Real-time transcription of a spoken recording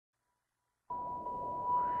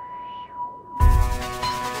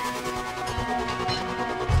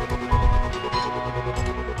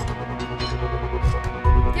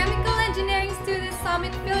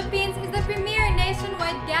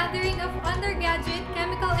worldwide gathering of undergraduate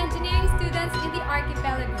chemical engineering students in the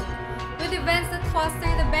archipelago. With events that foster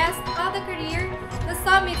the best of the career, the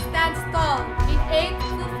summit stands tall in 8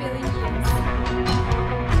 fulfilling years.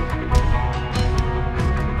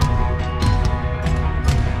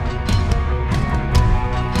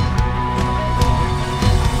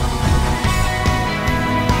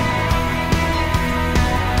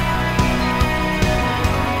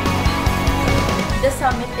 The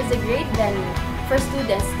summit is a great venue for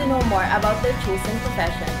students to know more about their chosen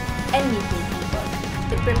profession and meet new people.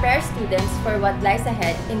 It prepares students for what lies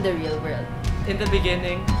ahead in the real world. In the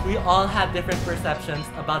beginning, we all had different perceptions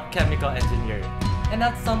about chemical engineering. And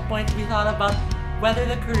at some point, we thought about whether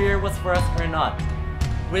the career was for us or not.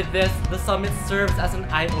 With this, the summit serves as an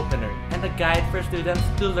eye-opener and a guide for students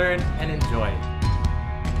to learn and enjoy.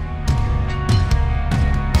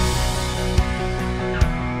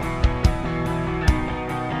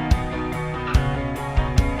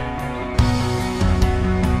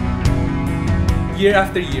 Year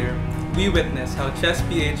after year, we witness how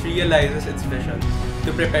ChESSPH realizes its vision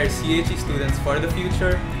to prepare CHE students for the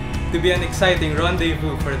future, to be an exciting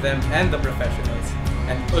rendezvous for them and the professionals,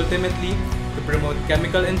 and ultimately, to promote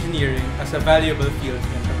chemical engineering as a valuable field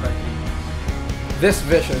in the country. This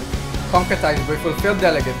vision, concretized by fulfilled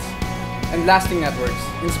delegates and lasting networks,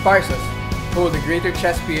 inspires us to hold a greater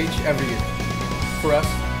ChESSPH every year. For us,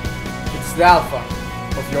 it's the alpha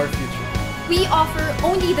of your future. We offer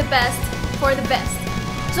only the best for the best.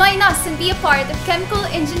 Join us and be a part of Chemical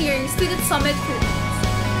Engineering Student Summit Crew.